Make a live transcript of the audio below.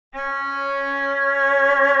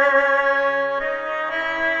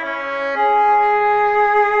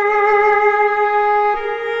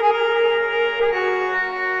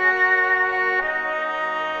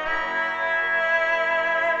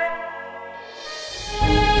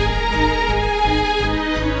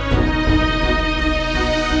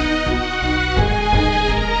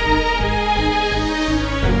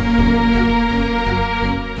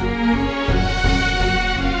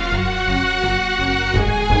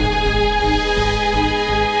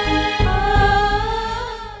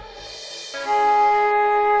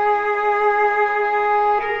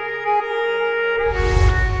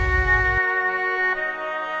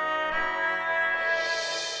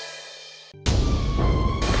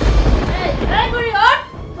এই বুড়ি ওঠ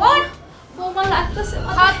ওঠ বৌমা লাগতেছে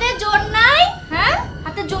হাতে জোর নাই হ্যাঁ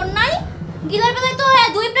হাতে জোর নাই গিলার বেলায় তো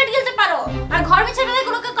 2 প্লেট গিলতে পারো আর ঘর মিছে বেলায়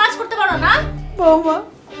কোনো কাজ করতে পারো না বৌমা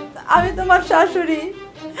আমি তোমার শাশুড়ি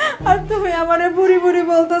আর তুমি আমারে বুড়ি বুড়ি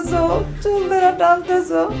বলতেছো চুল ধরে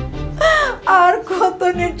টানতেছো আর কত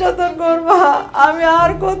নির্যাতন করবা আমি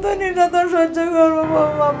আর কত নির্যাতন সহ্য করবো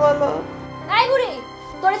বৌমা বলো এই বুড়ি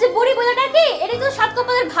তোর যে বুড়ি বলাটা কি এটাই তো সাত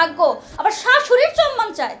কপালের ভাগ্য আবার শাশুড়ির সম্মান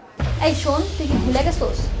চায় এই শোন তুই কি ভুলে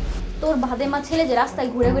গেছস তোর ভাদেমা ছেলে যে রাস্তায়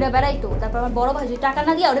ঘুরে ঘুরে বেড়াইতো তারপর আমার বড় ভাই যদি টাকা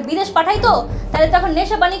না দিয়া ওরে বিদেশ পাঠাইতো তাহলে তখন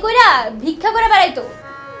নেশা পানি কইরা ভিক্ষা করে বেড়াইতো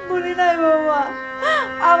বলি নাই বৌমা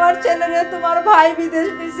আমার ছেলেরে তোমার ভাই বিদেশ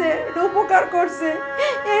নিছে উপকার করছে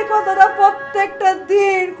এই কথাটা প্রত্যেকটা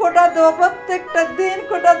দিন কোটা দাও প্রত্যেকটা দিন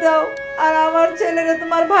কোটা দাও আর আমার ছেলেরে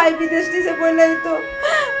তোমার ভাই বিদেশ নিছে বলেই তো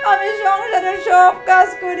আমি সংসারের সব কাজ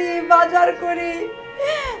করি বাজার করি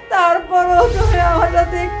তারপরও তুমি আমার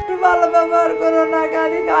সাথে একটু ভালো ব্যবহার করো না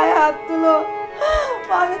গাড়ি গায়ে হাত তুলো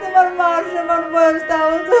আমি তোমার মার সমান বয়স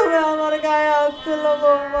তাও তুমি আমার গায়ে হাত তুলো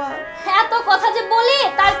বৌমা এত কথা যে বলি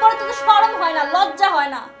তারপরে তো শরম হয় না লজ্জা হয়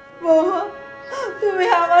না বৌমা তুমি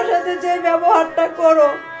আমার সাথে যে ব্যবহারটা করো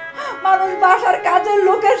মানুষ বাসার কাজের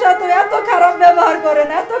লোকের সাথে এত খারাপ ব্যবহার করে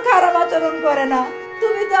না এত খারাপ আচরণ করে না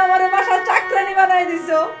তুমি তো আমার বাসার চাকরানি বানাই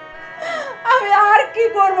দিছো আমি আর কি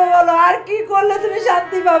করব বলো আর কি করলে তুমি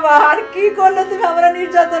শান্তি পাবা আর কি করলে তুমি আমরা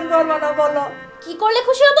নির্যাতন করবে না বলো কি করলে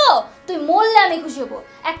খুশি হব তুই মরলে আমি খুশি হব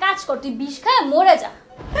এক কাজ কর তুই বিষ খায় মরে যা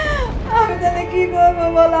আমি তাহলে কি করবো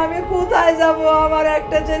বলো আমি কোথায় যাব আমার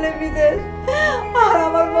একটা ছেলে বিদেশ আর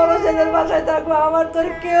আমার বড় ছেলের বাসায় থাকবো আমার তোর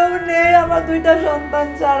কেউ নেই আমার 2টা সন্তান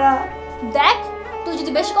ছাড়া দেখ তুই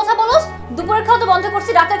যদি বেশি কথা বলস দুপুরের খাওয়া তো বন্ধ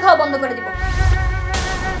করছি রাতের খাওয়া বন্ধ করে দিব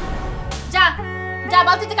যা যা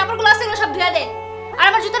বালতিতে কাপড়গুলো আছে এগুলো সব ধুয়ে দে আর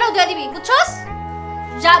আমার জুতাটাও ধুয়ে দিবি বুঝছস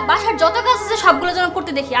যা বাসার যত কাজ আছে সবগুলো যেন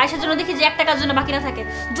করতে দেখি আয়সার জন্য দেখি যে একটা কাজ যেন বাকি না থাকে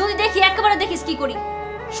যদি দেখি একেবারে দেখিস কি করি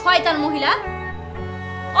শয়তান মহিলা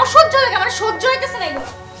অসহ্য লাগে আমার সহ্য হইতেছে না এগুলো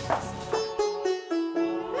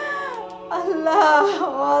আল্লাহ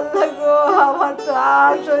আল্লাহ গো আমার তো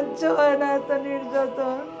আর সহ্য হয় না এত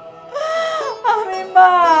নির্যাতন আমি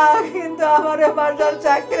মা কিন্তু আমারে বাসার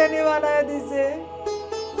চাকরানি বানায় দিছে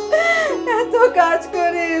এত কাজ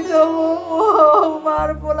করি তবু মার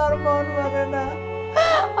পোলার মন মানে না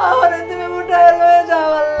আমারে তুমি উঠায় লয়ে যাও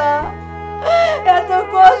আল্লাহ এত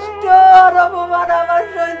কষ্ট আর অপমান আমার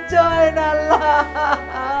সহ্য হয় না আল্লাহ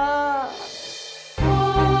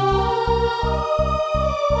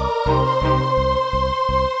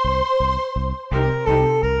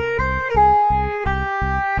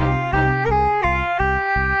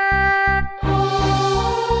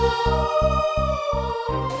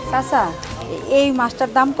চাচা এই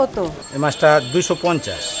মাছটার দাম কত এই মাছটা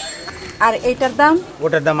 250 আর এইটার দাম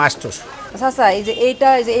ওটার দাম 800 চাচা এই যে এইটা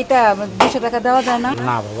 200 টাকা দেওয়া যায় না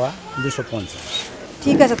না বাবা 250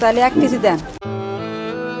 ঠিক আছে তাহলে 1 কেজি দেন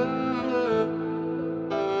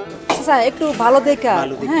চাচা একটু ভালো দেখা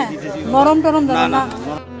হ্যাঁ নরম টরম দেন না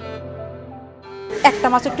একটা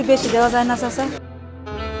মাছ একটু বেশি দেওয়া যায় না চাচা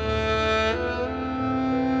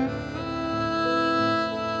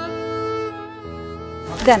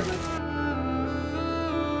দেন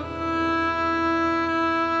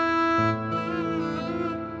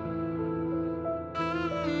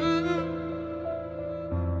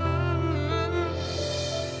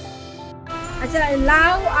আচ্ছা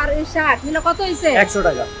লাউ আর শাক মিলে কত হইছে 100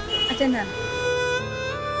 টাকা আচ্ছা না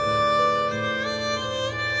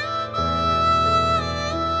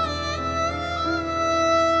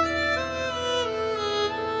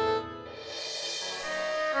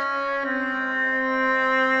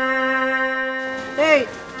এই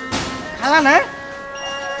খালা না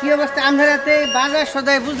কি অবস্থা আমরা রাতে বাজার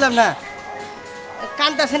সদাই বুঝলাম না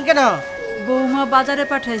কান্তাছেন কেন বৌমা বাজারে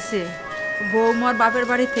পাঠাইছে বৌমার বাপের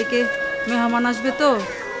বাড়ি থেকে মেহমান আসবে তো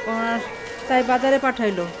ওনার তাই বাজারে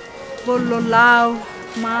পাঠাইলো বললো লাউ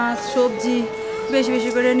মাছ সবজি বেশি বেশি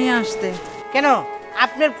করে নিয়ে আসতে কেন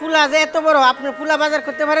আপনার ফুলা যে এত বড় আপনার ফুলা বাজার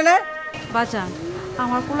করতে পারে না বাজান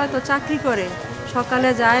আমার পোলা তো চাকরি করে সকালে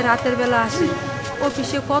যায় রাতের বেলা আসে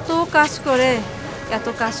অফিসে কত কাজ করে এত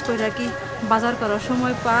কাজ করে কি বাজার করার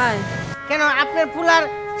সময় পায় কেন আপনার ফুলার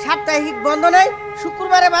সাপ্তাহিক বন্ধ নেই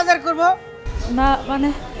শুক্রবারে বাজার করব না মানে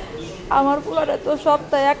আমার পোলারে তো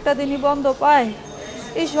সপ্তাহে একটা দিনই বন্ধ পায়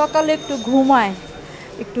এই সকালে একটু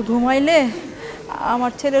ঘুমাইলে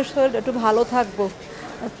আমার ছেলের শরীর একটু ভালো থাকবো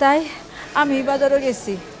তাই আমি বাজারে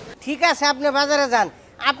গেছি ঠিক আছে আপনি বাজারে যান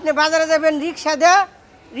আপনি বাজারে যাবেন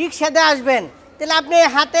রিক্সা দিয়ে আসবেন তাহলে আপনি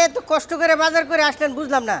হাতে এত কষ্ট করে বাজার করে আসলেন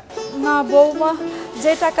বুঝলাম না না বৌমা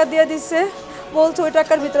যে টাকা দিয়ে দিছে বলছে ওই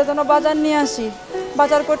টাকার ভিতরে যেন বাজার নিয়ে আসি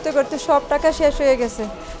বাজার করতে করতে সব টাকা শেষ হয়ে গেছে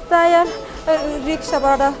তাই আর রিক্সা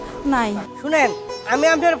ভাড়া নাই। শুনেন, আমি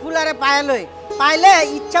আপনার ফুলারে পাইলে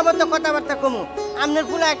ইচ্ছা মতো কথাবার্তা কমু। আপনার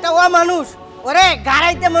ফুলা একটা ও মানুষ, ওরে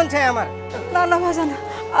গাড়াইতে মন চায় আমার। না না ভাজান,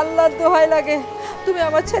 আল্লাহর দোহাই লাগে, তুমি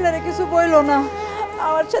আমার ছেলেরে কিছু বইলো না।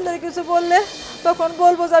 আমার ছেলের কিছু বললে তখন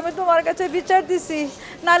বলবো যে আমি তোমার কাছে বিচার দিছি,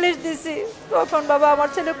 নালিশ দিছি, তখন বাবা আমার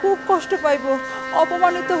ছেলে খুব কষ্ট পাইব,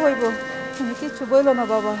 অপমানিত হইব। তুমি কিছু বইলো না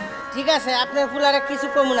বাবা। ঠিক আছে, আপনার ফুলারে কিছু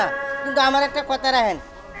কমু না, কিন্তু আমার একটা কথা রাখেন।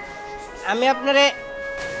 আমি আপনারে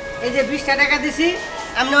এই যে 20টা টাকা দিছি,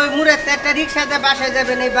 আপনি ওই মুড়ের একটা রিক্সাতে বাসায়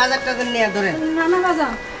যাবেন, এই বাজারটা নিয়ে ধরেন। না না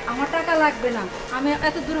বাজান, আমার টাকা লাগবে না, আমি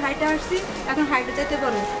এত দূর হাইটে আসছি, এখন হাইটে যেতে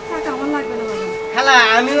পারে, টাকা আমার লাগবে না বাজান। খালা,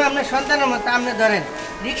 আমিও আপনার সন্তানের মতো, আপনি ধরেন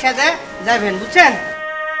রিক্সাতে যাবেন, বুঝছেন?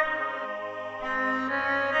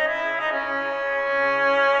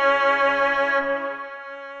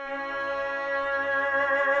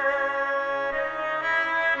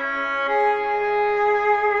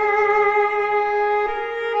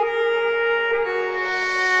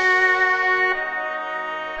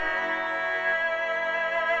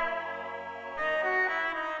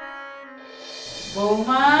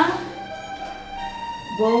 বৌমা,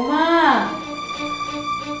 বৌমা,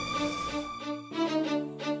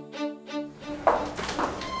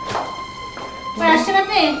 আসছেন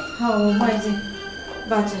আপনি? হ্যাঁ বৌমা, এই যে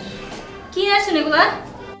বাজার। কি আসছেন এগুলা?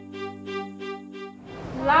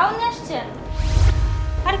 লাউ নিয়ে আসছেন?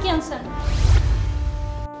 আর কি আনছেন?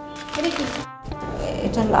 এটা কি?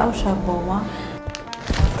 এটা লাউ শাক বৌমা।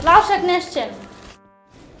 লাউ শাক নিয়ে আসছেন?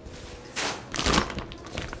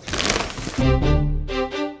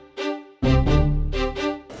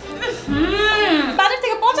 বাজার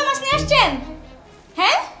থেকে পচা মাছ নিয়ে আসছেন?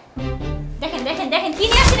 হ্যাঁ, দেখেন দেখেন দেখেন কি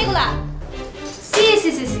নিয়ে আসছেন এগুলা? সি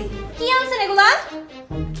সি সি সি, কি আনছেন এগুলা?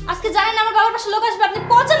 আজকে জানেন আমার বাবার পাশে লোক আসবে, আপনি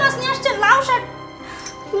পচা মাছ নিয়ে আসছেন? লাউ শাক,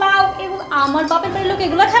 লাউ, এগুলো আমার বাপের বাড়ির লোক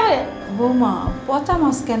এগুলো খাবে? বৌমা, পচা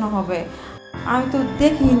মাছ কেন হবে? আমি তো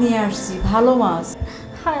দেখি নিয়ে আসছি ভালো মাছ।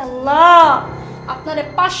 হায় আল্লাহ, আপনারে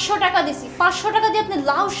 500 টাকা দিছি, 500 টাকা দিয়ে আপনি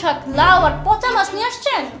লাউ শাক, লাউ আর পচা মাছ নিয়ে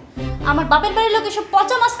আসছেন? আমার বাপের বাড়ির লোক এসব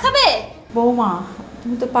পচা মাছ খাবে? বৌমা,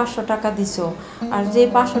 তুমি তো 500 টাকা দিছো, আর যে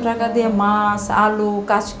 500 টাকা দিয়ে মাছ, আলু,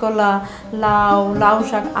 কাঁচকলা, লাউ, লাউ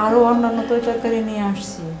শাক আরো অন্যান্য তরকারি নিয়ে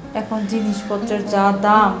আসছি। এখন জিনিসপত্রের যা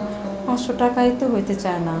দাম, 500 টাকাই তো হইতে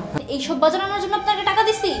চায় না। এইসব বাজার আনার জন্য আপনাকে টাকা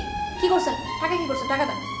দিছি? কি করছেন? টাকা কি করছেন? টাকা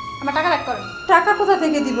দেন, আমার টাকা ব্যাক করেন। টাকা কোথা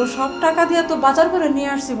থেকে দিব? সব টাকা দিয়ে তো বাজার করে নিয়ে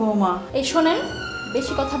আসছি বৌমা। এই শোনেন,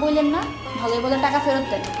 বেশি কথা বললেন না, ভালোই বলে টাকা ফেরত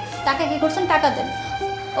দেন। টাকা কি করছেন? টাকা দেন।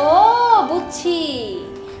 ও বুঝছি,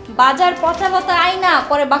 বাজার পচালতা আইনা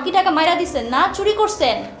পরে বাকি টাকা মাইরা দিছেন না? চুরি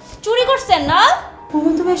করছেন, চুরি করছেন না?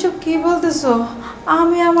 বৌমা, তুমি এসব কি বলতেছো?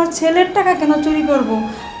 আমি আমার ছেলের টাকা কেন চুরি করব?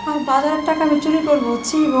 আর বাজারের টাকা আমি চুরি করবো?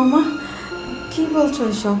 ছি বৌমা, কি বলছো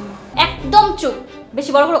এসব? একদম চুপ,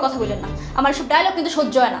 বেশি বড় বড় কথা বললেন না। আমার এসব ডায়লগ কিন্তু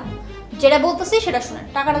সহ্য হয় না। যেটা বলতেছি সেটা শুনেন,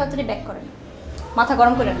 টাকাটা তাড়াতাড়ি ব্যাক করেন, মাথা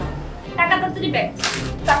গরম করেন না। টাকা তাড়াতাড়ি ব্যাক।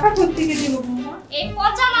 টাকা কোত্থেকে দিব বৌমা? এই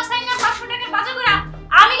পচা মাছাই না 500 টাকা বাজার করে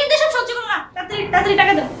আমি কিন্তু সব সহ্য করব না। তাড়াতাড়ি তাড়াতাড়ি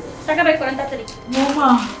টাকা দেন, টাকা ব্যাক করেন তাড়াতাড়ি। বৌমা,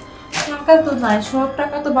 টাকা তো নাই, সব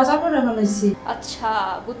টাকা তো বাজার করে ফেলাইছি। আচ্ছা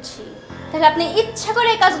বুঝছি, তাহলে আপনি ইচ্ছা করে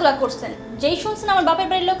এই কাজগুলো করছেন। যেই শুনছেন আমার বাপের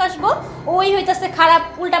বাড়ির লোক আসবো, ওই হইতাছে খারাপ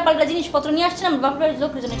উল্টা পাল্টা জিনিসপত্র নিয়ে আসছেন, আমার বাপের বাড়ির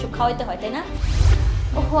লোকের জন্য সব খাওয়াইতে হয়, তাই না?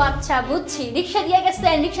 ওহো আচ্ছা বুঝছি, রিক্সা দিয়ে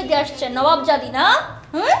গেছেন, রিক্সা দিয়ে আসছেন, নবাবজাদি না?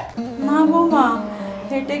 হুম, না বৌমা,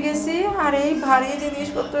 হেঁটে গেছি, আর এই ভারী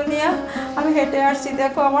জিনিসপত্র নিয়ে আমি হেঁটে আসছি।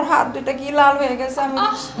 দেখো আমার হাত দুটা কি লাল হয়ে গেছে। আমি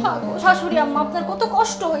শাশুড়ি আম্মা, আপনার কত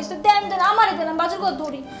কষ্ট হয়েছে, দেন দেন, আমারই দেন, বাজারগুলো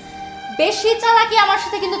ধরি। বেশি চালাকি আমার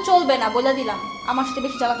সাথে কিন্তু চলবে না, বলে দিলাম। আমার সাথে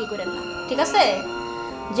বেশি চালাকি করেন না, ঠিক আছে?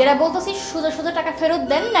 যেটা বলতেছি সোজা সোজা টাকা ফেরত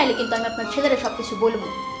দেন, নাইলে কিন্তু আমি আপনার ছেলের সব কিছু বলবো।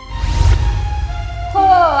 ও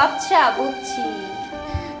আচ্ছা বুঝছি,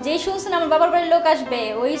 যেই শুনছেন আমার বাবার বাড়ির লোক আসবে,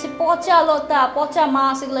 ওই যে পচা লতা, পচা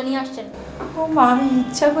মাছ এগুলো নিয়ে আসছেন। বৌমা, আমি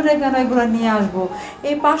ইচ্ছা করে কেন এগুলো নিয়ে আসবো?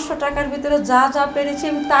 এই 500 টাকার ভিতরে যা যা পেরেছি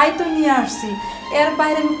আমি তাই তো নিয়ে আসছি, এর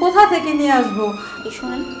বাইরে আমি কোথা থেকে নিয়ে আসবো? এই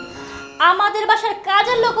শোনেন, আমাদের বাসার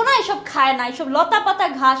কাজের লোকও না এসব খায় না, এসব লতা পাতা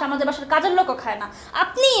ঘাস আমাদের বাসার কাজের লোকও খায় না।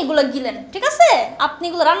 আপনি এগুলো গিলেন, ঠিক আছে? আপনি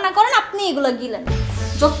এগুলো রান্না করেন, আপনি এগুলো গিলেন,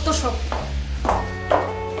 যত সব।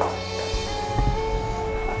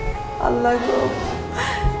 আল্লাহ গো,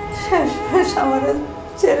 শেষ আমার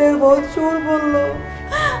ছেলের বউ চোর বললো,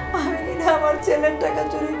 আমি কিনা আমার ছেলের টাকা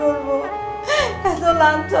চুরি করবো। এত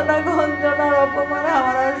লাঞ্ছনা, গঞ্জনার অপমান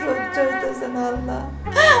আমার আর সহ্য হইতেছে না। আল্লাহ,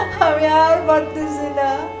 আমি আর পারতেছি না।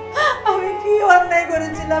 আমি কি অন্যায়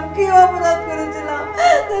করেছিলাম, কি অপরাধ করেছিলাম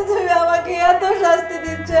যে তুমি আমাকে এত শাস্তি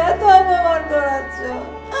দিচ্ছ, এত অপমান করাচ্ছ?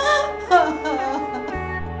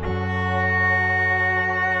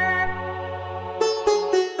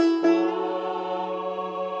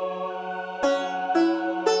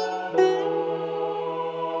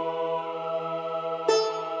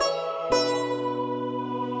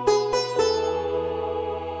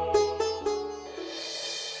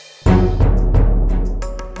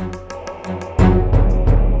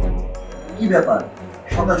 ব্যাপার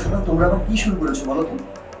সকাল সকাল তোমরা আবার কি শুরু করেছো বলো তো?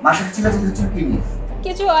 মাসের চিল্লাচিল্লি হচ্ছে কি নিয়ে?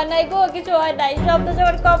 কিছু হয় নাই গো, কিছু হয় নাই, সব তো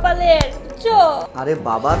আমার কপালের। চো আরে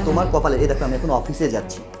বাবা তোমার কপালে। এই দেখো আমি এখন অফিসে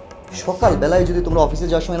যাচ্ছি, সকাল বেলায় যদি তোমরা অফিসে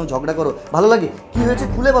যাওয়ার সময় এরকম ঝগড়া করো ভালো লাগে? কি হয়েছে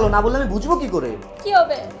খুলে বলো, না বললে আমি বুঝবো কি করে? কি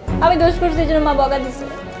হবে? আমি দোষ করছি এই জন্য মা বকা দিছে।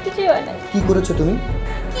 কিছুই হয় নাই। কি করেছো তুমি?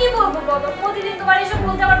 কি বলবো বলো, প্রতিদিন তোমার এসব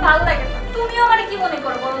বলতে আমার ভালো লাগে না। তুমিও আমারে কি মনে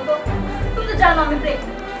করো বলো তো? তুমি তো জানো আমি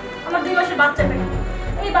প্রেগনেন্ট, আমার 2 মাসের বাচ্চা পেটে।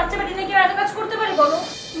 এই বাচ্চা পেটে নিয়ে কি এত কাজ করতে পারি বলো?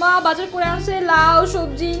 মা বাজার করে আনছে লাউ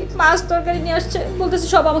সবজি মাছ তরকারি নিয়ে আসছে, বলতেছে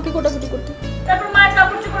সব আমাকে কোটাকুটি করতে। তারপর মায়ের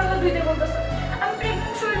কাপড় চোপড়গুলো ধুইতে বলতেছে। আমি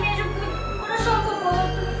প্রেগনেন্ট শরীর নিয়ে এসব কোনো সম্ভব বলো?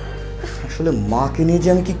 আসলে মাকে নিয়ে যে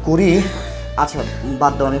আমি কি করি। আচ্ছা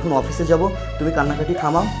বাদ দাও, আমি এখন অফিসে যাব, তুমি কান্নাকাটি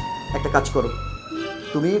থামাও। একটা কাজ করো,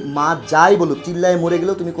 তুমি মা যাই বলো চিল্লায় মরে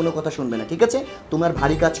গেলেও তুমি কোনো কথা শুনবে না, ঠিক আছে? তোমার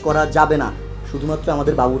ভারী কাজ করা যাবে না, শুধুমাত্র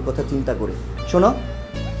আমাদের বাবুর কথা চিন্তা করে। শোনো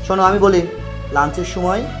শোনো আমি বলি, লাঞ্চের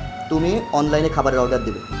সময় তুমি অনলাইনে খাবারের অর্ডার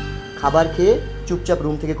দেবে, খাবার খেয়ে চুপচাপ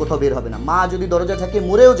রুম থেকে কোথাও বের হবে না। মা যদি দরজা থাকে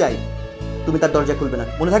মরেও যায়, তুমি তার দরজা খুলবে না,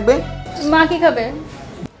 মনে থাকবে? মা কি খাবে?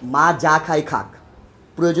 মা যা খায় খাক,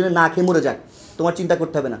 প্রয়োজনে না খেয়ে মরে যাক, তোমার চিন্তা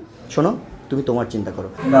করতে হবে না। শোনো তুমি তোমার চিন্তা করো।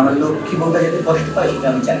 আমার লক্ষ্মী বউটা যেতে কষ্ট পায় সেটা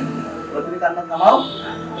আমি জানি। এবার তুমি কান্না থামাও,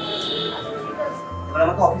 এবার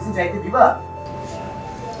আমাকে অফিসে যাইতে দিবা?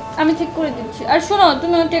 আমি ঠিক করে দিচ্ছি। আর শোনো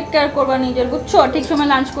তুমিও টেক কেয়ার করবা নিজের, বুঝছো? ঠিক সময়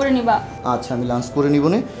লাঞ্চ করে নিবা। আচ্ছা আমি লাঞ্চ করে নিব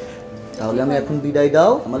নে। তাহলে আমি এখন বিদায়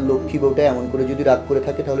দাও। আমার লক্ষ্মী বউটা এমন করে যদি রাগ করে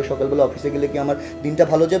থাকে তাহলে সকালবেলা অফিসে গেলে কি আমার দিনটা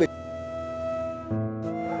ভালো যাবে?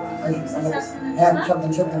 হ্যাঁ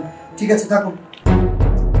সাবধান সাবধান, ঠিক আছে থাকো।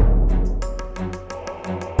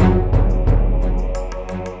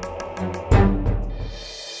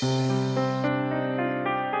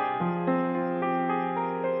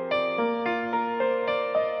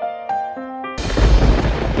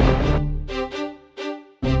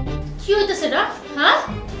 কি হইতেছে এটা? হ্যাঁ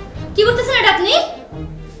কি করতেছেন এটা আপনি?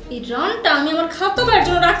 এই রানটা আমি আমার খাতো ভাইয়ের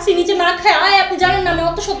জন্য রাখছি, নিজে না খাই। আয় আপনি জানেন না আমি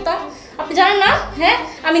অত সত্তা, আপনি জানেন না? হ্যাঁ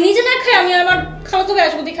আমি নিজে না খাই, আমি আমার খালাতো ভাই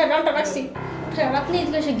আসবো দেখাই রানটা রাখছি। আর আপনি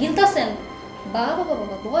এদিকে এসে গিলতাছেন। বাবা বাবা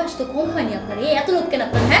বাবা, বয়স তো কম হয়নি আপনার। এই এত লোক কেন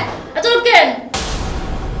আপনার? হ্যাঁ এত লোক কেন?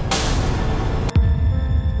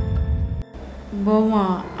 বৌমা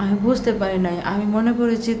আমি বুঝতে পারি নাই, আমি মনে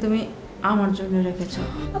করেছি তুমি আমার জন্য রেখেছো।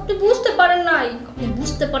 আপনি বুঝতে পারেন নাই? আপনি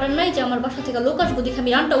বুঝতে পারেন নাই যে আমার বাসা থেকে লোক আসবো দেখে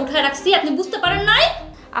আমি রানটা উঠায় রাখছি? আপনি বুঝতে পারেন নাই?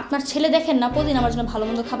 আপনার ছেলে দেখেন না প্রতিদিন আমার জন্য ভালো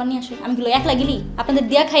মন্দ খাবার নিয়ে আসে, আমি গুলো একলা গেলি আপনাদের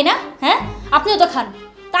দিয়া খাই না? হ্যাঁ আপনিও তো খান,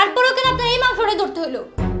 তারপরেও কেন আপনার এই মাংসটাই ধরতে হইলো?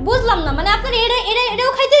 বুঝলাম না, মানে আপনার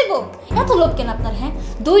এটাও খাইতে হইব? এত লোভ কেন আপনার? হ্যাঁ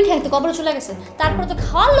 2 ঠ্যাং তো কবরে চলে গেছে, তারপরে তো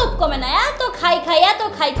খাওয়ার লোভ কমে না। এত খাই খাই এত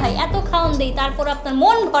খাই খাই এত খাওয়ান দেই, তারপর আপনার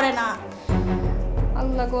মন ভরে না।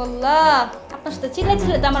 আল্লাহ গো আল্লাহ, আপনার সাথে চিল্লাই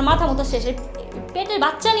চিল্লাইতে আমার মাথা মতো শেষ। পেটের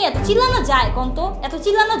বাচ্চা নিয়ে এত চিল্লানো যায়? কোন তো এত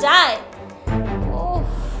চিল্লানো যায়? ও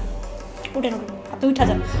উঠেন উঠেন, আপনি উঠা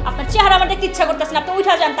যান। আপনার চেহারা আমার দেখতে ইচ্ছা করতেছে না, আপনি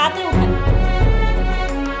উঠা যান, তাড়াতাড়ি উঠেন।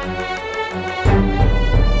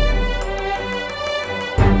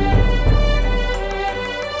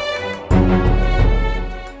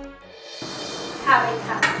 খা ভাই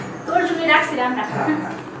খা, তোর জন্য রাখছি রান্না।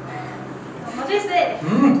 মজা হয়েছে?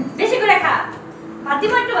 বেশি করে খা। ভাত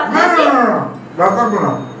দিব একটু? ভাত দিয়েছি?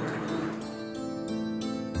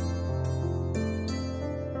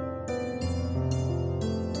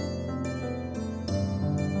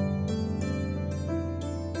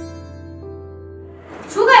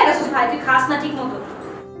 শুকায় গেছিস ভাই, তুই খাস না ঠিক মতো।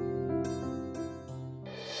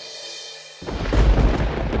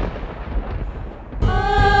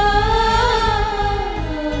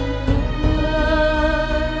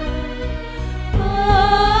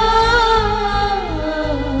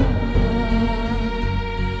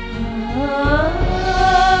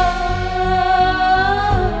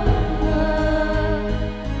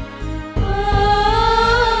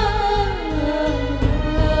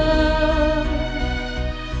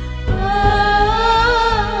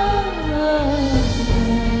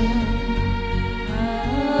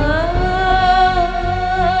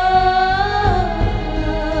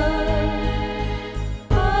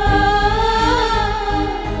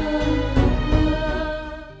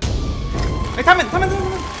 থামেন থামেন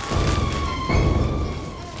থামেন।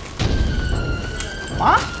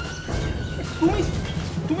 মা তুমি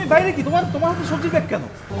তুমি বাইরে কি? তোমার হাতে সবজি ব্যাগ কেন?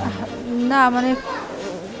 না মানে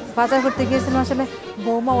বাজার করতে গিয়েছিলাম, আসলে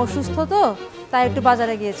বৌমা অসুস্থ তো তাই একটু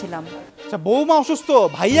বাজারে গিয়েছিলাম। আচ্ছা বৌমা অসুস্থ,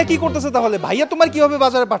 ভাইয়া কি করতেছে তাহলে? ভাইয়া তোমার কিভাবে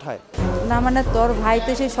বাজারে পাঠায়? না মানে তোর ভাই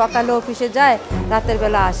তো সেই সকালে অফিসে যায়, রাতের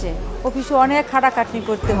বেলা আসে, অফিসে অনেক খাটাখাটনি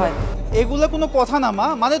করতে হয়। এগুলো কোনো কথা না মা,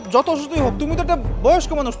 মানে যত অসুস্থই হোক তুমি তো একটা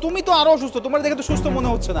বয়স্ক মানুষ, তুমি তো আরো অসুস্থ, তোমার দেখে তো সুস্থ মনে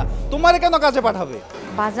হচ্ছে না, তোমারে কেন কাজে পাঠাবে?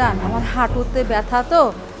 বাজান আমার হাঁটুতে ব্যথা তো,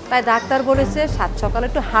 তাই ডাক্তার বলেছে সাত সকালে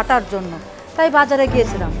একটু হাঁটার জন্য, তাই বাজারে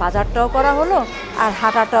গিয়েছিলাম, বাজারটাও করা হলো আর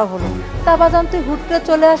হাঁটাটাও হলো। তা বাজান তুই হুট করে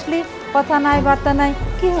চলে আসলি, কথা নাই বার্তা নাই,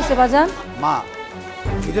 কি হয়েছে বাজান? মা,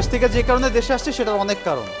 বিদেশ থেকে যে কারণে দেশে আসছে সেটার অনেক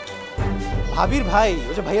কারণ। ভাবির ভাই,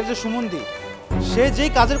 ওই যে ভাইয়ের যে সুমন দি, সে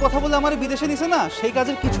যেই কাজের কথা বলে আমার বিদেশে নিছে না, সেই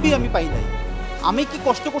কাজের কিছুই আমি পাই নাই। আমি কি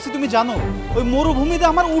কষ্ট করছি তুমি জানো? ওই মরুভূমিতে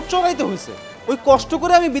আমার উট চড়াইতে হয়েছে। ওই কষ্ট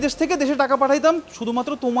করে আমি বিদেশ থেকে দেশে টাকা পাঠাইতাম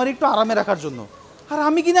শুধুমাত্র তোমার একটু আরামে রাখার জন্য, আর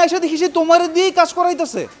আমি কিনা এসে দেখি সে তোমার দিয়েই কাজ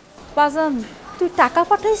করাইতেছে। বাজান তুই টাকা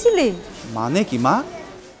পাঠাইছিলি? মানে কি মা,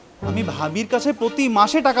 আমি ভাবির কাছে প্রতি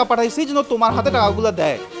মাসে টাকা পাঠাইছি যেন তোমার হাতে টাকাগুলো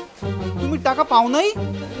দেয়। তুমি টাকা পাও নাই?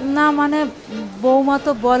 না মানে বৌমা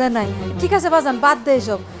তো বলে নাই। ঠিক আছে বাজান, বাদ দে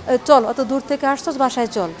এসব, চল, অত দূর থেকে আসছস, বাসায়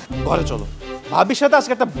চল। ঘরে চলো, ভাবির সাথে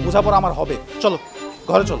আজকে একটা বোঝাপড়া আমার হবে। চলো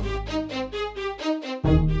ঘরে চলো।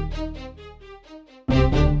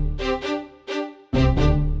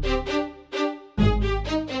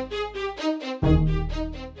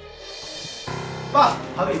 বাহ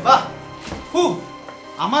ভাবি বাহ, খুব।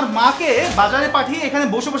 আমার মাকে বাজারে পাঠিয়ে এখানে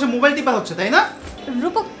বসে বসে মোবাইল টিপা হচ্ছে, তাই না?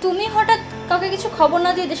 রূপক, তুমি হঠাৎ কাউকে কিছু খবর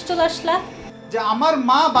না দিয়ে দেশে চলে আসলা? যে আমার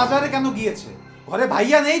মা বাজারে কেন গিয়েছে? ঘরে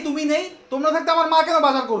ভাইয়া নেই, তুমি নেই, তোমরা থাকতে আমার মা কেন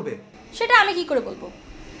বাজার করবে? সেটা আমি কি করে বলবো?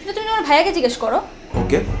 সেটা তুমি আমার ভাইয়াকে জিজ্ঞেস করো।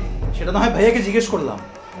 ওকে, সেটা না হয় ভাইয়াকে জিজ্ঞেস করলাম,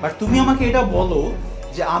 বাট তুমি আমাকে এটা বলো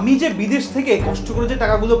যে আমি যে বিদেশ থেকে কষ্ট করে যে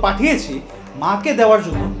টাকাগুলো পাঠিয়েছি মাকে দেওয়ার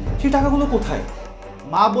জন্য, সেই টাকাগুলো কোথায়?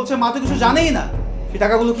 মা বলছে মা তো কিছু জানেই না। সেই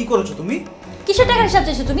টাকাগুলো কি করেছো তুমি? কিসের টাকার হিসাব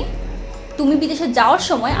চাইছো তুমি? তুমি বিদেশে যাওয়ার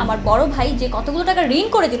সময় আমার বড় ভাই যে কতগুলো টাকা ঋণ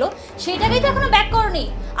করে দিল, সেই টাকাই তো এখনো ব্যাক করনি,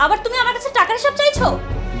 আবার তুমি আমার কাছে টাকার হিসাব চাইছো?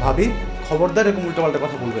 ভাবি, খবরদার এরকম উল্টোপাল্টা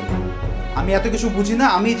কথা বলবেন না। আমি এত কিছু বুঝি না।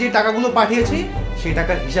 আমি যে টাকাগুলো পাঠিয়েছি সেই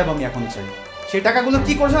টাকার হিসাব আমি এখন চাই। সেই টাকাগুলো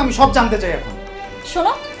কি করেছে আমি সব জানতে চাই এখন।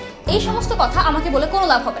 শোনো, এই সমস্ত কথা আমাকে বলে কোনো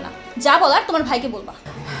লাভ হবে না। যা বলার তোমার ভাইকে বলবা।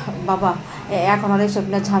 বাবা এখন আর এসব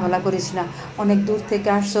না ঝামেলা করিস না, অনেক দূর থেকে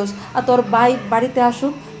আসছস, আর তোর ভাই বাড়িতে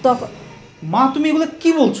আসুক তখন। মা, তুমি এগুলো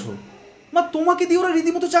কি বলছো? মা, তোমাকে দিয়ে ওরা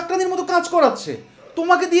রীতিমতো চাকরানির মতো কাজ করাচ্ছে,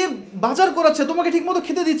 তোমাকে দিয়ে বাজার করাচ্ছে, তোমাকে ঠিক মতো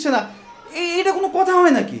খেতে দিচ্ছে না। এটা কোনো কথা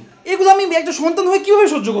হয় নাকি? এগুলো আমি একটা সন্তান হয়ে কিভাবে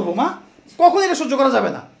সহ্য করবো মা? কখন এটা সহ্য করা যাবে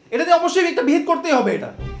না। এটাতে অবশ্যই একটা বিহিত করতেই হবে। এটা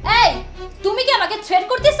এই, তুমি কি আমাকে থ্রেট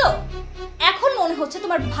করতেছো? এখন মনে হচ্ছে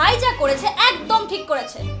তোমার ভাই যা করেছে একদম ঠিক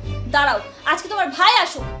করেছে। দাঁড়াও, আজকে তোমার ভাই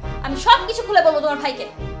আসুক, আমি সব কিছু খুলে বলবো তোমার ভাইকে।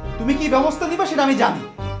 তুমি কি ব্যবস্থা নিবা সেটা আমি জানি।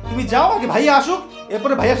 তুমি যাও, আগে ভাইয়া আসুক,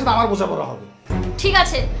 এরপরে ভাইয়ার সাথে আমার বোঝাপড়া হবে। ঠিক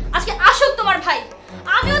আছে, আজকে আসুক তোমার ভাই,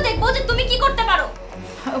 আমিও দেখবো যে তুমি কি করতে পারো।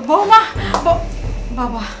 বৌমা,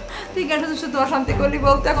 বাবা তুই কেন শুধু অশান্তি করলি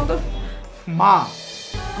বলতে? এখন তো মা,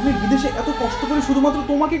 আমি বিদেশে এত কষ্ট করি শুধুমাত্র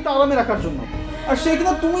তোমাকে একটু আরামে রাখার জন্য, আর সেই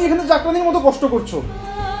কিনা তুমি এখানে চাকরানির মতো কষ্ট করছো।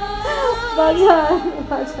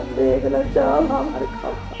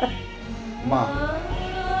 মা,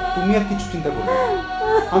 তুমি আর কিছু চিন্তা করো,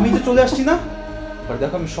 আমি যে চলে আসছি না, এবার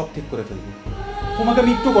দেখো আমি সব ঠিক করে ফেলবো। তোমাকে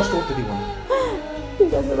আমি একটু কষ্ট করতে দিব না।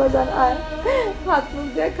 ঠিক আছে বাজার, আয় হাত মুখ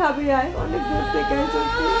দিয়ে খাবি, আয়, অনেক দূর থেকে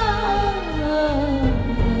এসেছি।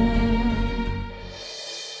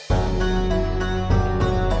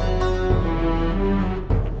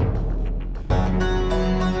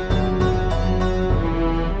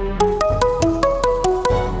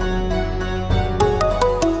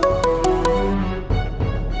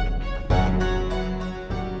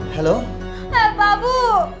 হ্যালো, বাবু,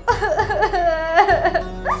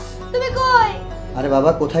 তুমি কই? আরে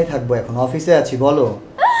বাবা কোথায় থাকবো এখন, অফিসে আছি, বলো।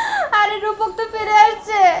 আরে রূপক তো ফিরে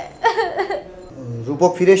আসছে।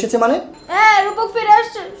 রূপক ফিরে এসেছে মানে? হ্যাঁ, রূপক ফিরে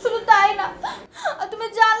আসছে। শুধু তাই না, আর তুমি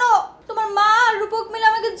জানো তোমার মা আর রূপক মিলে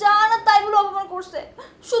আমাকে জানা তাই বলে অপমান করছে।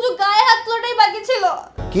 শুধু গায়ে হাত তোলাটাই বাকি ছিল।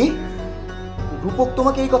 কি, রূপক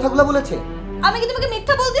তোমাকে এই কথাগুলো বলেছে? আমি কি তোমাকে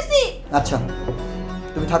মিথ্যা বলতেছি? আচ্ছা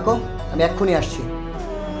তুমি থাকো, আমি এক্ষুনি আসছি।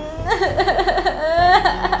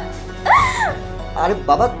 আরে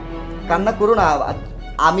বাবা কান্না করো না,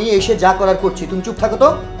 আমি এসে যা করার করছি, তুমি চুপ থাকো তো।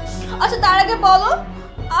 আচ্ছা তার আগে বলো,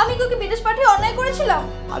 আমি তোকে বিদেশ পাঠিয়ে অন্যায় করেছিলাম?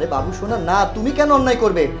 আরে বাবু শোনা না, তুমি কেন অন্যায়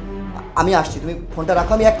করবে? আমি আসছি, তুমি ফোনটা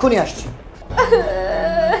রাখো, আমি এক্ষুনি আসছি।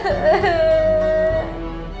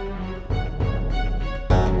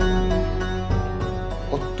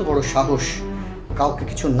 কত বড় সাহস, কাউকে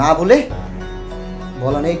কিছু না বলে,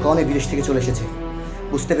 বলা নেই কনে বিদেশ থেকে চলে এসেছে।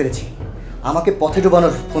 বুঝতে পেরেছি, আমাকে পথে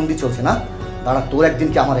ডোবানোর ফন্দি চলছে না। দাঁড়া, তোর একদিন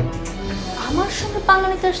কি আমার একদিন। আমার সঙ্গে পাঙ্গা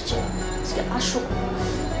নিতে আসছে, আজকে আসুক।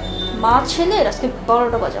 মা ছেলের আজকে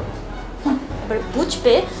 12টা বাজাবো, এবার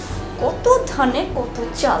বুঝবে কত ধানে কত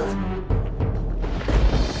চাল।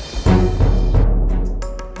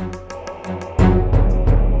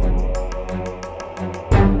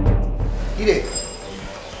 কিরে,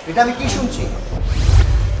 এটা আমি কি শুনছি?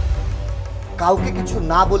 কাউকে কিছু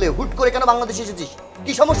না বলে হুট করে কেন বাংলাদেশে এসেছিস?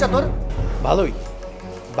 কি সমস্যা তোর? ভালোই,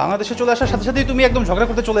 বাংলাদেশে চলে আসার সাথে সাথেই তুমি একদম ঝগড়া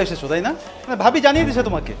করতে চলে এসেছো, তাই না? মানে ভাবি জানিয়ে দিয়েছে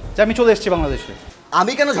তোমাকে যে আমি চলে এসেছি বাংলাদেশে।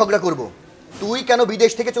 আমি কেন ঝগড়া করব? তুই কেন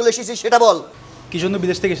বিদেশ থেকে চলে এসেছিস সেটা বল। কি জন্য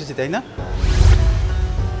বিদেশ থেকে এসেছি, তাই না?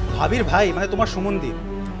 ভাবির ভাই মানে তোমার সুমনদীপ,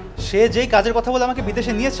 সে যেই কাজের কথা বলে আমাকে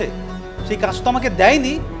বিদেশে নিয়েছে, সেই কাজ তো আমাকে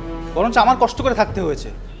দেয়নি, বরঞ্চ আমার কষ্ট করে থাকতে হয়েছে।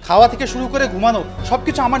 খাওয়া থেকে শুরু করে ঘুমানো সব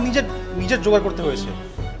কিছু আমার নিজের জোগাড় করতে হয়েছে।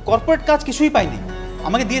 কর্পোরেট কাজ কিছুই পাইনি।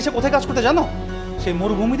 আমাকে দিয়েছে কোথায় কাজ করতে জানো? সেই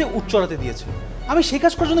মরুভূমিতে উট চড়াতে দিয়েছে। আমি সেই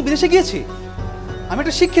কাজ করার জন্য বিদেশে গিয়েছি। আমি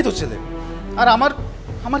একটা শিক্ষিত ছেলে, আর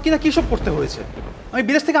আমার কিনা কী সব করতে হয়েছে। আমি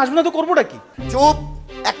বিদেশ থেকে আসবো না তো করবোটা কি? চুপ,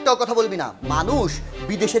 একটাও কথা বলবি না। মানুষ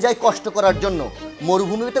বিদেশে যায় কষ্ট করার জন্য,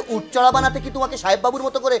 মরুভূমিতে উট চড়া বানাতে কি তোমাকে সাহেব বাবুর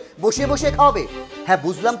মতো করে বসিয়ে বসিয়ে খাওয়াবে? হ্যাঁ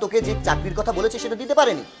বুঝলাম, তোকে যে চাকরির কথা বলেছে সেটা দিতে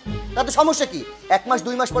পারেনি, তাতে সমস্যা কি? 1 মাস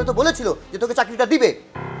 2 মাস পরে তো বলেছিল যে তোকে চাকরিটা দিবে।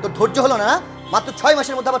 তোর ধৈর্য হলো না? মাত্র 6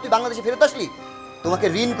 মাসের মধ্যে আবার তুই বাংলাদেশে ফেরত আসলি। তোমাকে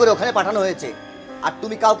ঋণ করে ওখানে পাঠানো হয়েছে, আর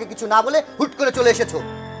তুমি কাউকে কিছু না বলে হুট করে চলে এসেছো।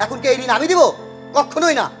 এখন কি এই ঋণ আমি দিব?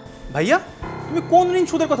 কখনোই না। ভাইয়া, তুমি কোন ঋণ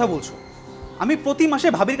সুদের কথা বলছো? আমি প্রতি মাসে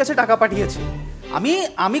ভাবির কাছে টাকা পাঠিয়েছি।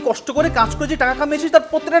 আমি কষ্ট করে কাজ করে যে টাকা কামিয়েছি তার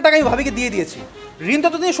প্রত্যেকটা টাকা আমি ভাবিকে দিয়ে দিয়েছি। ঋণ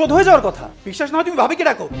তো দিন শোধ হয়ে যাওয়ার কথা। বিশ্বাস না হয় তুমি ভাবিকে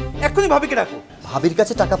ডাকো, এক্ষুনি ভাবিকে ডাকো। ভাবির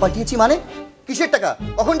কাছে টাকা পাঠিয়েছি মানে? কিসের টাকা?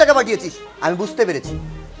 কখন টাকা পাঠিয়েছিস? আমি বুঝতে পেরেছি,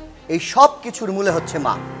 এই সব কিছুর মূলে হচ্ছে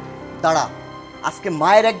মা। দাঁড়া, আজকে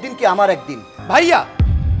মায়ের একদিন কি আমার একদিন। ভাইয়া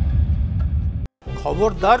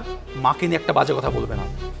খবরদার মাকে নিয়ে একটা বাজে কথা বলবে না,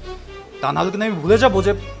 তা নাহলে কিন্তু আমি ভুলে যাবো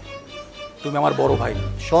যে তুমি আমার বড় ভাই।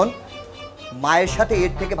 শোন, মায়ের সাথে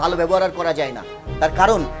এর থেকে ভালো ব্যবহার আর করা যায় না। তার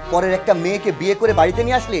কারণ পরের একটা মেয়েকে বিয়ে করে বাড়িতে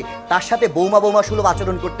নিয়ে আসলে তার সাথে বৌমা সুলভ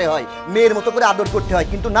আচরণ করতে হয়, মেয়ের মতো করে আদর করতে হয়।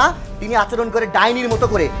 কিন্তু না, তিনি আচরণ করে ডাইনির মতো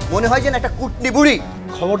করে, মনে হয় যেন একটা কুটনি বুড়ি।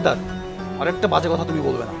 খবরদার আর একটা বাজে কথা তুমি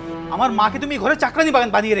বলবে না। আমার মাকে তুমি ঘরে চাকরানি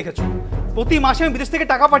বানিয়ে রেখেছো। প্রতি মাসে আমি বিদেশ থেকে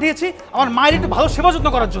টাকা পাঠিয়েছি আমার মায়ের একটু ভালো সেবা যত্ন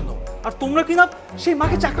করার জন্য, আর তোমরা কিনা সেই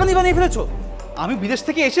মাকে চাকরানি বানিয়ে ফেলেছো। আমি বিদেশ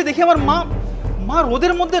থেকে এসে দেখি আমার মা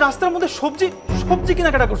রোদের মধ্যে রাস্তার মধ্যে সবজি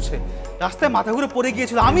কেনাকাটা করছে। রাস্তায় মাথা ঘুরে পড়ে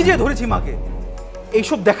গিয়েছিল, আমি যে ধরেছি মাকে।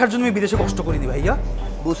 এইসব দেখার জন্য আমি বিদেশে কষ্ট করিনি ভাইয়া।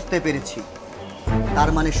 বুঝতে পেরেছি, তার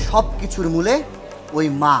মানে সব কিছুর মূলে ওই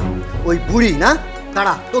মা, ওই বুড়ি না?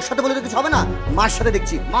 দাঁড়া, তোর সাথে বলে তো কিছু হবে না, মার সাথে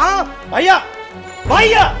দেখছি। মা! ভাইয়া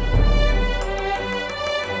ভাইয়া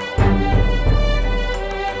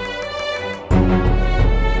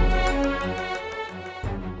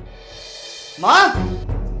মা!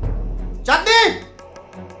 চাঁদনি!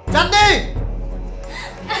 চাঁদনি!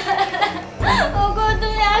 ওগো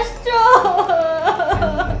তুমি আসছো?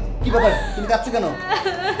 কি ব্যাপার, তুমি কাঁদছো কেন?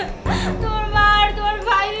 তোমার মা আর তোমার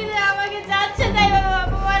ভাই মিলে আমাকে যাচ্ছে তাই বাবা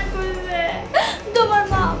অপমান করছে। তোমার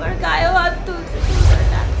মা আমার গায়েও হাত তুলছে।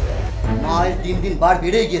 মায়ের দিন দিন বার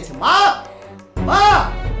বেড়েই গিয়েছে। মা! মা!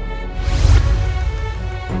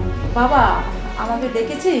 বাবা, আমাকে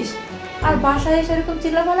ডেকেছিস আর বাসায় এসে এরকম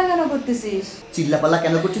চিল্লাপালা কেন করতেছিস? চিল্লাপাল্লা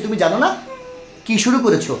কেন করছি তুমি জানো না? কি শুরু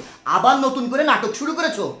করেছো? আবার নতুন করে নাটক শুরু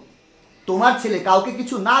করেছো। তোমার ছেলে কাউকে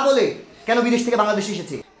কিছু না বলে কেন বিদেশ থেকে বাংলাদেশে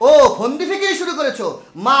এসেছে? ও ফন্দি ফিকিরি শুরু করেছো।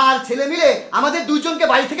 মা আর ছেলে মিলে আমাদের দুইজনকে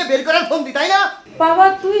বাড়ি থেকে বের করার ফন্দি, তাই না? বাবা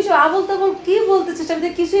তুই আবল তাবল কি বলতেছিস? আমি তো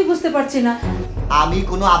কিছুই বুঝতে পারছি না। আমি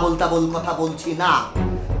কোনো আবল তাবল কথা বলছি না।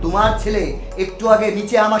 তোমার ছেলে একটু আগে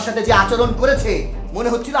নিচে আমার সাথে যে আচরণ করেছে,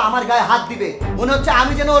 মনে হচ্ছিল আমার গায়ে হাত দিবে, মনে হচ্ছে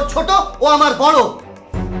আমি যেন ওর ছোট, ও আমার বড়।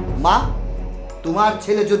 মা, তোমার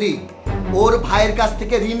ছেলে যদি ওর ভাইয়ের কাছ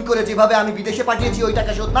থেকে ঋণ করে যেভাবে আমি বিদেশে পাঠিয়েছি ওই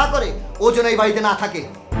টাকা শোধ না করে, ও যেন এই বাড়িতে না থাকে।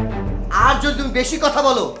 আর যদি তুমি বেশি কথা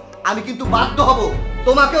বলো, আমি কিন্তু বাধ্য হব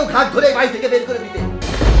তোমাকেও ঘাট ধরে এই বাড়ি থেকে বের করে দিতে।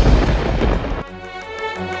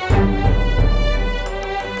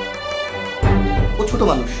 ও ছোট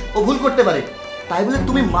মানুষ, ও ভুল করতে পারে, তাই বলে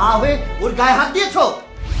তুমি মা হয়ে ওর গায়ে হাত দিয়েছো?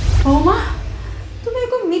 ও মা, তুমি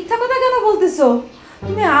এরকম মিথ্যা কথা কেন বলতেছো?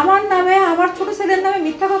 তুমি আমার নামে, আমার ছোট ছেলের নামে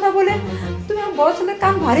মিথ্যা কথা বলে তুমি আমার বড় ছেলের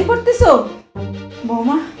কান ভারী করতেছো।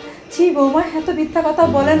 বৌমা, ছি বৌমা, এত মিথ্যা কথা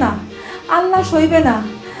বলে না। আল্লাহ সইবে না,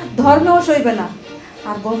 ধর্মেও সইবে না।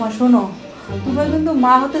 আর বৌমা শোনো, তুমি কিন্তু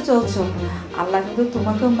মা হতে চলছো, আল্লাহ কিন্তু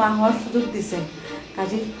তোমাকেও মা হওয়ার সুযোগ দিছে।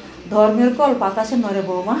 কাজে ধর্মের কল বাতাসে নড়ে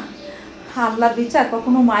বৌমা, আল্লাহর বিচার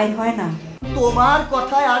কখনো মায়ের হয় না। তোমার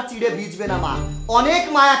কথায় আর চিড়ে ভিজবে না মা, অনেক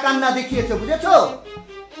মায়া কান্না দেখিয়েছো, বুঝেছো?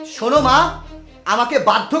 শোনো মা, আমাকে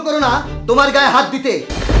বাধ্য করো না তোমার গায়ে হাত দিতে,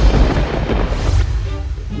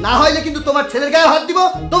 না হইলে কিন্তু তোমার ছেলের গায়ে হাত দিব,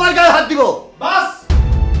 তোমার গায়ে হাত দিব। বাস!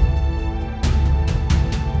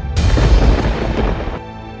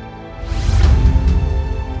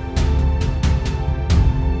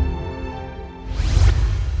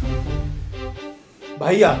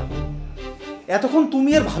 ভাইয়া, এতক্ষণ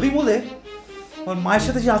তুমি আর ভাবি বলে আমার মায়ের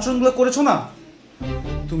সাথে যে আচরণগুলো করেছো না,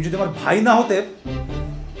 তুমি যদি আমার ভাই না হতে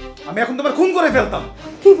আমি এখন তোমার খুন করে ফেলতাম।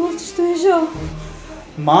 কি বলছিস তুই এসব?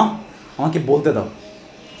 মা, আমাকে বলতে দাও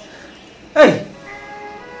এই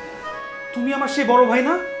তুমি আমার সেই বড় ভাই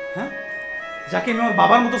না? হ্যাঁ, যাকে আমি আমার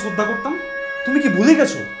বাবার মতো শ্রদ্ধা করতাম। তুমি কি ভুলে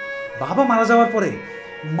গেছো বাবা মারা যাওয়ার পরে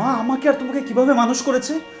মা আমাকে আর তোমাকে কিভাবে মানুষ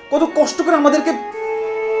করেছে, কত কষ্ট করে আমাদেরকে।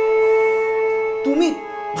 তুমি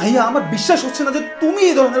ভাইয়া, আমার বিশ্বাস হচ্ছে না যে তুমি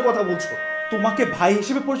এই ধরনের কথা বলছো। তোমাকে ভাই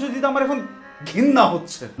হিসেবে পরিচয় দিতে আমার এখন ঘৃণা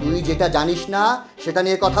হচ্ছে। তুই যেটা জানিস না সেটা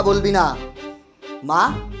নিয়ে কথা বলবি না। মা,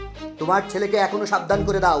 তোমার ছেলেকে এখনো সাবধান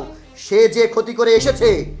করে দাও, সে যে ক্ষতি করে এসেছে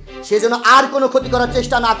সে যেন আর কোনো ক্ষতি করার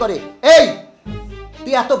চেষ্টা না করে। এই,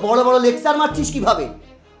 তুই এত বড় বড় লেকচার মারছিস কিভাবে?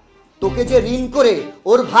 তোকে যে ঋণ করে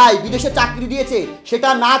ওর ভাই বিদেশে চাকরি দিয়েছে সেটা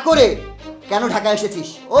না করে কেন ঢাকায় এসেছিস?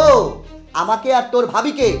 ও, আমাকে আর তোর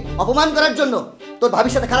ভাবিকে অপমান করার জন্য তোর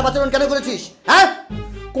ভাবির সাথে খারাপ আচরণ কেন করেছিস? হ্যাঁ,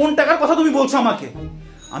 কোন টাকার কথা তুমি বলছো আমাকে?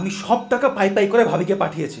 আমি সব টাকা পাই পাই করে ভাবিকে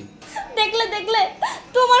পাঠিয়েছি। দেখলে দেখলে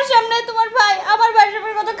তোমার সামনে তোমার ভাই আমার ভাইয়ের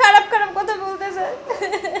সামনে কত খারাপ খারাপ কথা বলতেছে।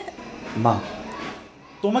 মা,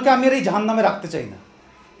 তোমাকে আমি আর এই জাহান্নামে রাখতে চাই না।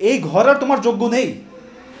 এই ঘর আর তোমার যোগ্য নেই।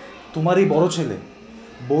 তোমার এই বড় ছেলে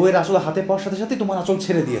বউয়ের আসলে হাতে পাওয়ার সাথে সাথে তোমার আঁচল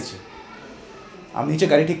ছেড়ে দিয়েছে। আমি নিচে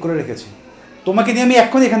গাড়ি ঠিক করে রেখেছি, তোমাকে নিয়ে আমি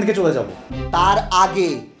এক্ষুনি এখান থেকে চলে যাব। তার আগে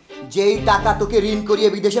যেই টাকা তোকে ঋণ করিয়ে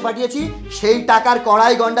বিদেশে পাঠিয়েছি সেই টাকার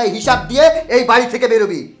কড়াই গন্ডায় হিসাব দিয়ে এই বাড়ি থেকে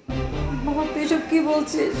বেরোবি। বাবা, তুই এসব কি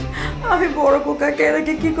বলছিস? আমি বড় খোকাকে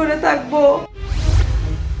রেখে কি করে থাকবো?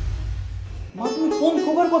 মা, তুমি কোন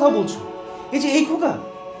খোকার কথা বলছো? এই যে এই খোকা,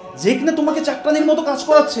 যে কিনা তোমাকে চাকরানির মতো কাজ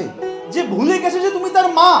করাচ্ছে, যে ভুলে গেছে যে তুমি তার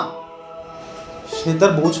মা, সে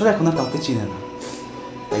তার বউ ছাড়া এখন আর কাউকে চিনে না।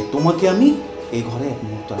 তাই তোমাকে আমি এই ঘরে এক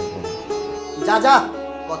মুহূর্ত রাখবো না। যা যা,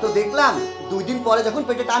 কত দেখলাম। 2 দিন পরে যখন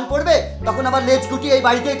পেটে টান পড়বে তখন আবার লেজ গুটিয়ে এই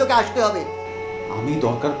বাড়িতেই তোকে আসতে হবে। আমি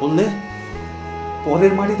দরকার পড়লে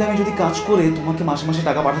পরের মাটিতে আমি যদি কাজ করে তোমাকে মাসে মাসে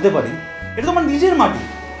টাকা পাঠাতে পারি, এটা তো আমার নিজের মাটি।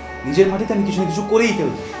 নিজের মাটিতে আমি কিছু না কিছু করেই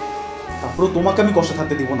ফেলবো। তারপরেও তোমাকে আমি কষ্ট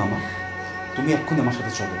থাকতে দিব না মা। তুমি এক্ষুনি আমার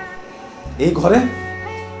সাথে চলো। এই ঘরে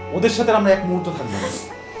ওদের সাথে আমরা এক মুহূর্ত থাকবো না।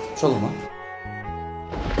 চলো মা।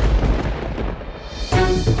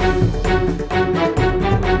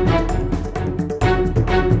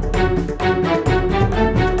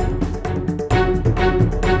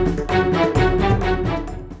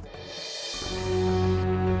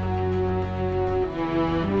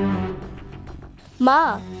 মা,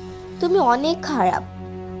 তুমি অনেক খারাপ।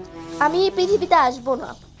 আমি এই পৃথিবীতে আসবো না,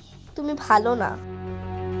 তুমি ভালো না।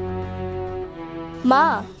 মা,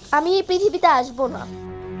 আমি এই পৃথিবীতে আসবো না।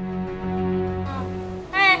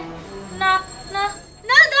 হ্যাঁ, না না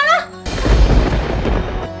না, দাঁড়া।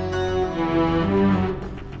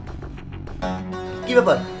 কি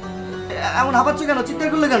ব্যাপার, এমন হাঁপাচ্ছ কেন? চিৎকার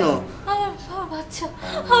করলে কেন? আমার বাচ্চা,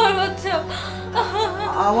 আমার বাচ্চা।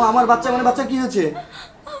 আমার বাচ্চা মানে বাচ্চা কি হয়েছে?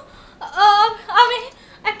 আমি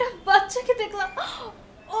একটা বাচ্চাকে দেখলাম,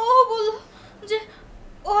 ও বলল যে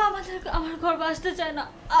ও আমার ঘর আসতে চায় না,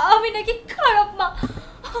 আমি নাকি খারাপ মা।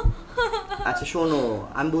 আচ্ছা শোনো,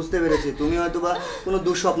 আমি বুঝতে পেরেছি তুমি হয়তো বা কোনো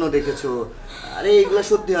দুঃস্বপ্ন দেখেছো। আরে এগুলো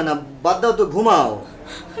সত্যি হয় না, বাদ দাও তো, ঘুমাও।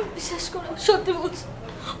 বিশ্বাস করো, সত্যি বলছি।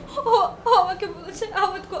 ও আমাকে বলেছে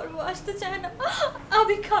আমার ঘর আসতে চায় না,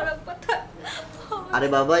 আমি খারাপ কথা। আরে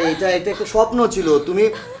বাবা, এটা একটা স্বপ্ন ছিল। তুমি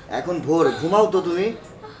এখন ভোর, ঘুমাও তো তুমি।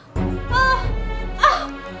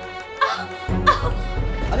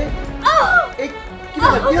 আরে এই কি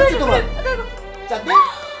ব্যাপার, কি হচ্ছে তোমার? চাঁদনি,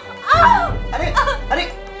 আরে আরে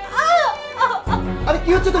আরে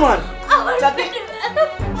কি হচ্ছে তোমার? চাঁদনি,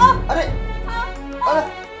 আরে আরে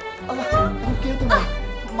আল্লাহ, কি হচ্ছে তোমার?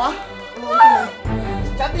 মা,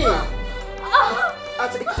 চাঁদনি,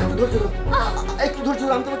 আচ্ছা একটু ধৈর্য ধরো, একটু ধৈর্য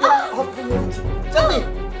ধরো, আমি তোমাকে হসপিটালে নিয়ে যাচ্ছি। চাঁদনি,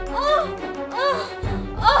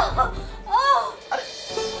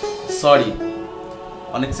 সরি,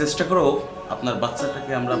 অনেক চেষ্টা করেও আপনার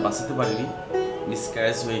বাচ্চাটাকে আমরা বাঁচাতে পারিনি,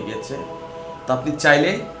 মিসক্যারেজ হয়ে গেছে। তো আপনি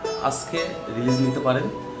চাইলে আজকে রিলিজ নিতে পারেন,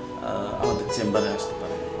 আমাদের চেম্বারে আসতে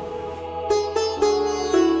পারেন।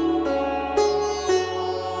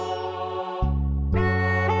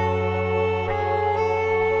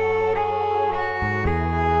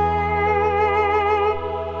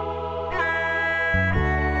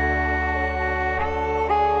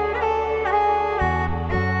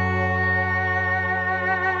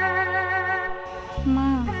 মা,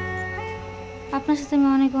 আপনার সাথে আমি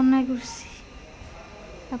অনেক অন্যায় করছি,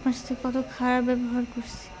 আপনার সাথে কত খারাপ ব্যবহার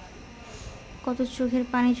করছি, কত চোখের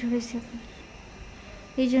পানি ঝরেছে আপনার।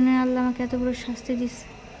 এই জন্য আল্লাহ আমাকে এত বড় শাস্তি দিচ্ছে।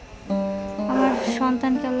 আমার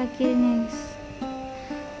সন্তানকে আল্লাহ কেড়ে নিয়ে গেছে।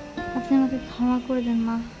 আপনি আমাকে ক্ষমা করে দেন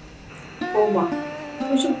মা। ও মা,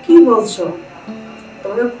 তুমি সব কি বলছো?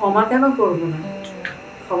 তোমাকে ক্ষমা কেন করবো না?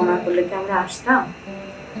 ক্ষমা না করলে কি আমরা আসতাম?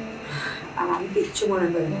 আর আমি কিচ্ছু মনে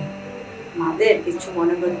করি না, মাদের কিচ্ছু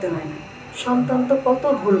মনে করতে হয় না। সন্তান তো কত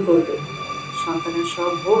ভুল করবে, সন্তানের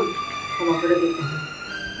সব ভুল ক্ষমা করে দিতে হবে।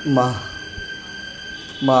 মা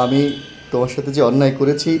মা আমি তোমার সাথে যে অন্যায়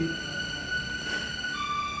করেছি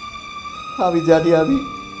আমি জানি আমি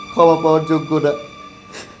ক্ষমা পাওয়ার যোগ্য না,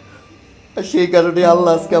 আর সেই কারণে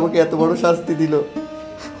আল্লাহ আজকে আমাকে এত বড় শাস্তি দিল।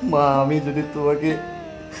 মা আমি যদি তোমাকে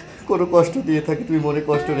কোনো কষ্ট দিয়ে থাকি তুমি মনে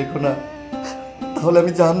কষ্ট রেখো না, তাহলে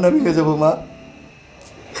আমি জাহান্নামী হয়ে যাবো। মা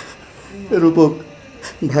রূপক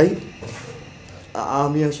ভাই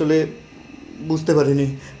আমি আসলে বুঝতে পারিনি,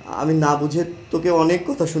 আমি না বুঝে তোকে অনেক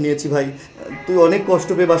কথা শুনিয়েছি ভাই। তুই অনেক কষ্ট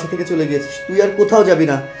পেয়ে বাসা থেকে চলে গিয়েছিস, তুই আর কোথাও যাবি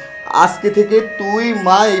না। আজকে থেকে তুই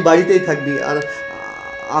মা এই বাড়িতেই থাকবি, আর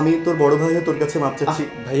আমি তোর বড় ভাই হয়ে তোর কাছে মাপ চাচ্ছি।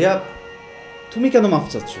 ভাইয়া তুমি কেন মাফ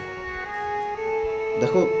চাচ্ছ?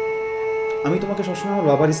 দেখো আমি তোমাকে সবসময় আমার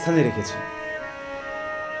বাবার স্থানে রেখেছি,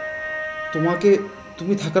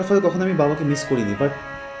 তুমি থাকার ফলে কখনো আমি বাবাকে মিস করিনি, বাট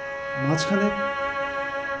মাঝখানে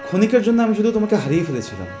ক্ষণিকের জন্য আমি শুধু তোমাকে হারিয়ে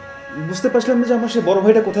ফেলেছিলাম। বুঝতে পারছিলাম না যে আমার সে বড়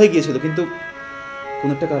ভাইটা কোথায় গিয়েছিল, কিন্তু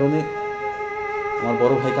কোনো একটা কারণে আমার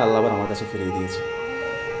বড় ভাইকে আল্লাহ আবার আমার কাছে ফিরিয়ে দিয়েছে।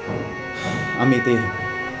 আমি এতেই হ্যাপি।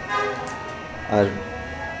 আর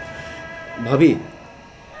ভাবি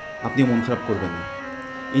আপনি মন খারাপ করবেন না,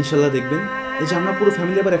 ইনশাল্লাহ দেখবেন এই যে আমরা পুরো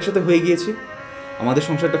ফ্যামিলি আবার একসাথে হয়ে গিয়েছি, আমাদের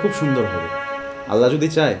সংসারটা খুব সুন্দর হবে। আল্লাহ যদি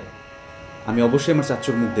চায় আমি অবশ্যই আমার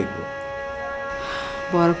চাচ্চুর মুখ দেখব।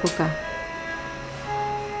 বড় খোকা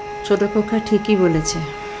ছোট খোকা ঠিকই বলেছে,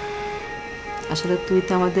 আসলে তুই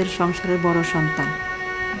তো আমাদের সংসারের বড়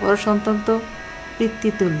সন্তান তো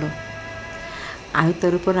পিতৃতুল্য। আমি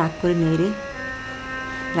তোর উপর রাগ করে নেই রে,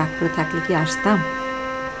 রাগ করে থাকলে কি আসতাম?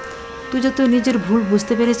 তুই যে তুই নিজের ভুল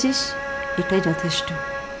বুঝতে পেরেছিস এটাই যথেষ্ট।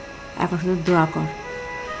 এখন শুধু দোয়া কর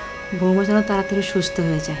বৌমা যেন তাড়াতাড়ি সুস্থ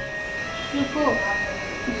হয়ে যায়। রূপক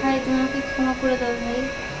ভাই তুমি আমাকে ক্ষমা করে দাও ভাই,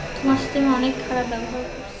 তোমার সাথে আমি অনেক খারাপ ব্যবহার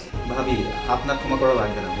করছি। ভাবি আপনার ক্ষমা করা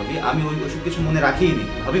লাগবে না ভাবি, আমি ওইসব কিছু মনে রাখিই নি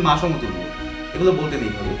ভাবি, মা সমতুল্য এগুলো বলতে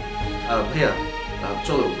নেই ভাবি। ভাইয়া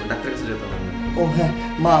চলো ডাক্তারের কাছে যেতে হবে। ও হ্যাঁ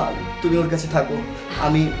মা তুমি ওর কাছে থাকো,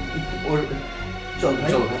 আমি ওর চল ভাই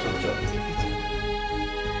চলো চলো চলো।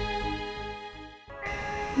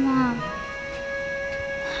 মা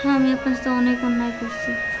আমি আপনার সাথে অনেক অন্যায়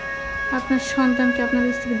করছি, আপনার সন্তানকে আপনার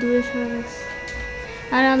কাছ থেকে দূরে সরে গেছে,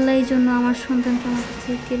 আর আল্লাহ এই জন্য আমার সন্তানকে আমার কাছ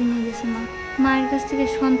থেকে কেড়ে নিয়ে গেছে। মা মায়ের কাছ থেকে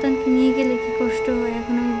সন্তানকে নিয়ে গেলে কি কষ্ট হয়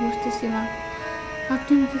এখন আমি বুঝতেছি। মা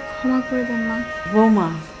আপনি আমাকে ক্ষমা করে দেন। মা বৌমা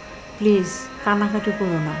প্লিজ কান্নাকাটি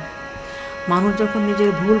করো না, মানুষ যখন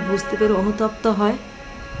নিজের ভুল বুঝতে পেরে অনুতপ্ত হয়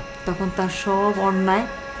তখন তার সব অন্যায়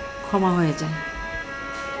ক্ষমা হয়ে যায়।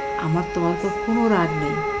 আমার তোমার উপর কোনো রাগ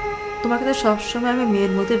নেই, তোমাকে তো সবসময় আমি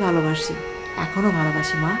মেয়ের মতোই ভালোবাসি, এখনও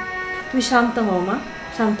ভালোবাসি। মা তুমি শান্ত হও, মা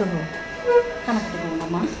শান্ত হও, কান্নাকাটি করো না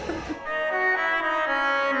মা।